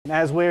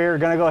As we're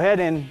going to go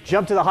ahead and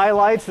jump to the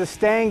highlights, the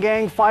Stang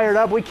gang fired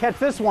up. We catch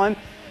this one.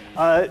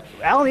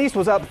 Allen East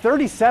was up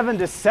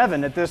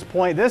 37-7 at this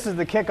point. This is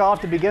the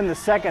kickoff to begin the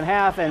second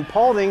half, and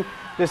Paulding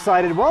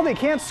decided, well, they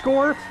can't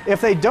score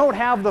if they don't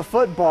have the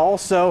football,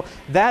 so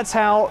that's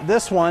how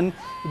this one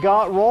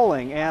got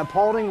rolling. And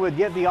Paulding would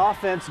get the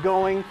offense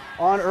going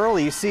on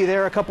early. You see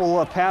there a couple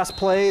of pass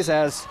plays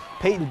as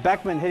Peyton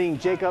Beckman hitting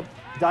Jacob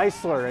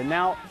Deisler, and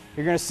now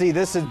you're going to see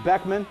this is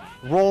Beckman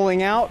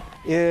rolling out,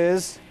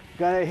 is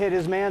going to hit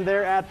his man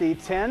there at the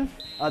 10.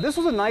 This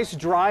was a nice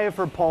drive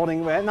for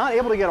Paulding, not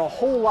able to get a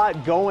whole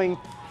lot going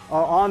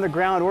on the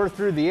ground or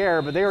through the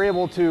air, but they were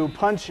able to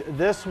punch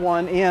this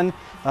one in,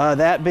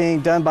 that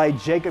being done by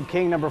Jacob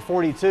King, number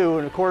 42.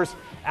 And of course,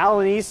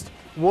 Allen East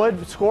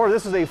would score.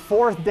 This is a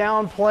fourth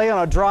down play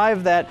on a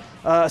drive that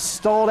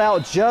stalled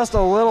out just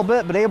a little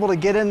bit, but able to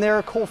get in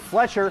there. Cole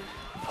Fletcher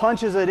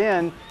punches it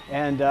in,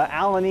 and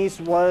Allen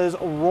East was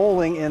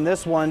rolling in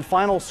this one.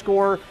 Final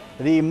score,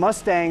 the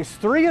Mustangs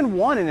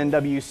 3-1 in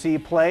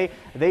NWC play.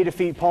 They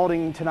defeat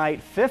Paulding tonight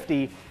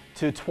 50-20.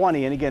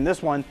 And again,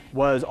 this one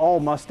was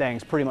all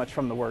Mustangs pretty much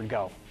from the word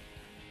go.